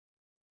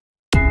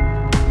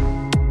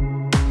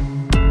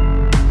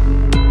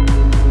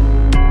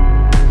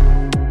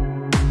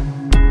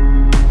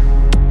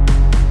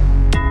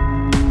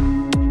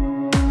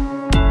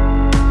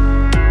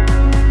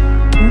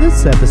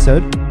this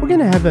episode, we're going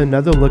to have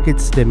another look at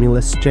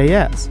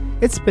StimulusJS.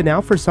 It's been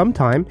out for some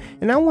time,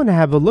 and I want to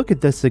have a look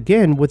at this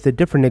again with a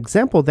different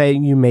example that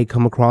you may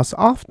come across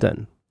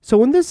often.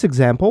 So in this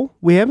example,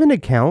 we have an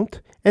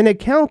account. An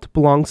account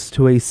belongs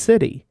to a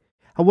city.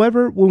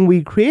 However, when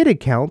we create an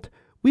account,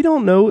 we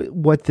don't know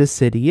what this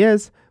city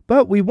is,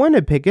 but we want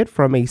to pick it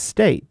from a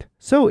state.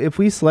 So if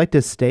we select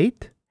a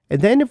state,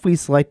 and then if we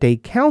select a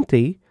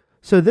county,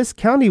 so this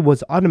county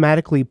was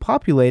automatically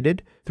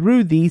populated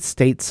through the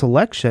state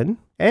selection,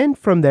 and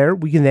from there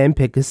we can then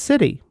pick a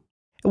city.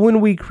 And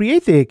when we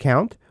create the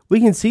account,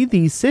 we can see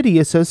the city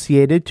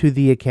associated to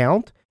the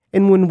account,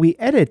 and when we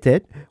edit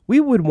it, we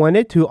would want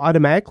it to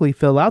automatically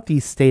fill out the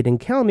state and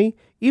county,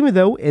 even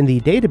though in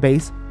the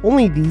database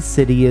only the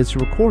city is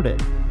recorded.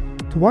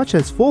 To watch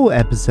this full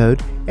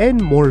episode and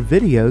more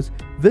videos,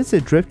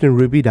 visit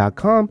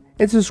driftinruby.com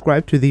and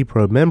subscribe to the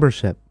Pro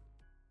membership.